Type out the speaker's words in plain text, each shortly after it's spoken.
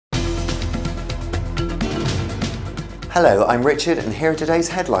Hello, I'm Richard and here are today's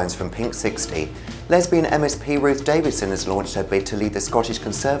headlines from Pinksixty. Lesbian MSP Ruth Davidson has launched her bid to lead the Scottish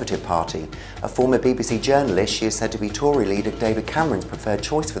Conservative Party. A former BBC journalist, she is said to be Tory leader David Cameron's preferred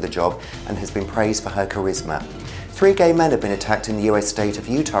choice for the job and has been praised for her charisma. 3 gay men have been attacked in the US state of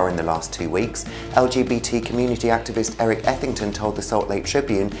Utah in the last 2 weeks. LGBT community activist Eric Ethington told the Salt Lake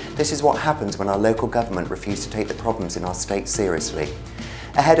Tribune, "This is what happens when our local government refuse to take the problems in our state seriously."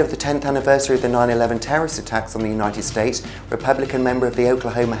 Ahead of the 10th anniversary of the 9/11 terrorist attacks on the United States, Republican member of the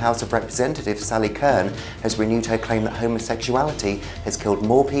Oklahoma House of Representatives Sally Kern has renewed her claim that homosexuality has killed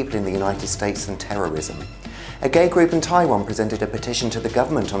more people in the United States than terrorism. A gay group in Taiwan presented a petition to the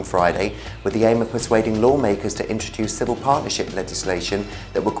government on Friday with the aim of persuading lawmakers to introduce civil partnership legislation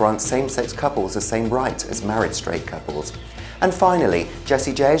that will grant same-sex couples the same rights as married straight couples. And finally,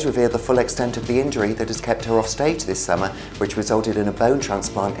 Jessie J has revealed the full extent of the injury that has kept her off stage this summer, which resulted in a bone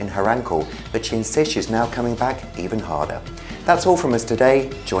transplant in her ankle, but she insists she's now coming back even harder. That's all from us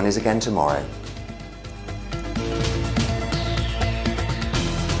today. Join us again tomorrow.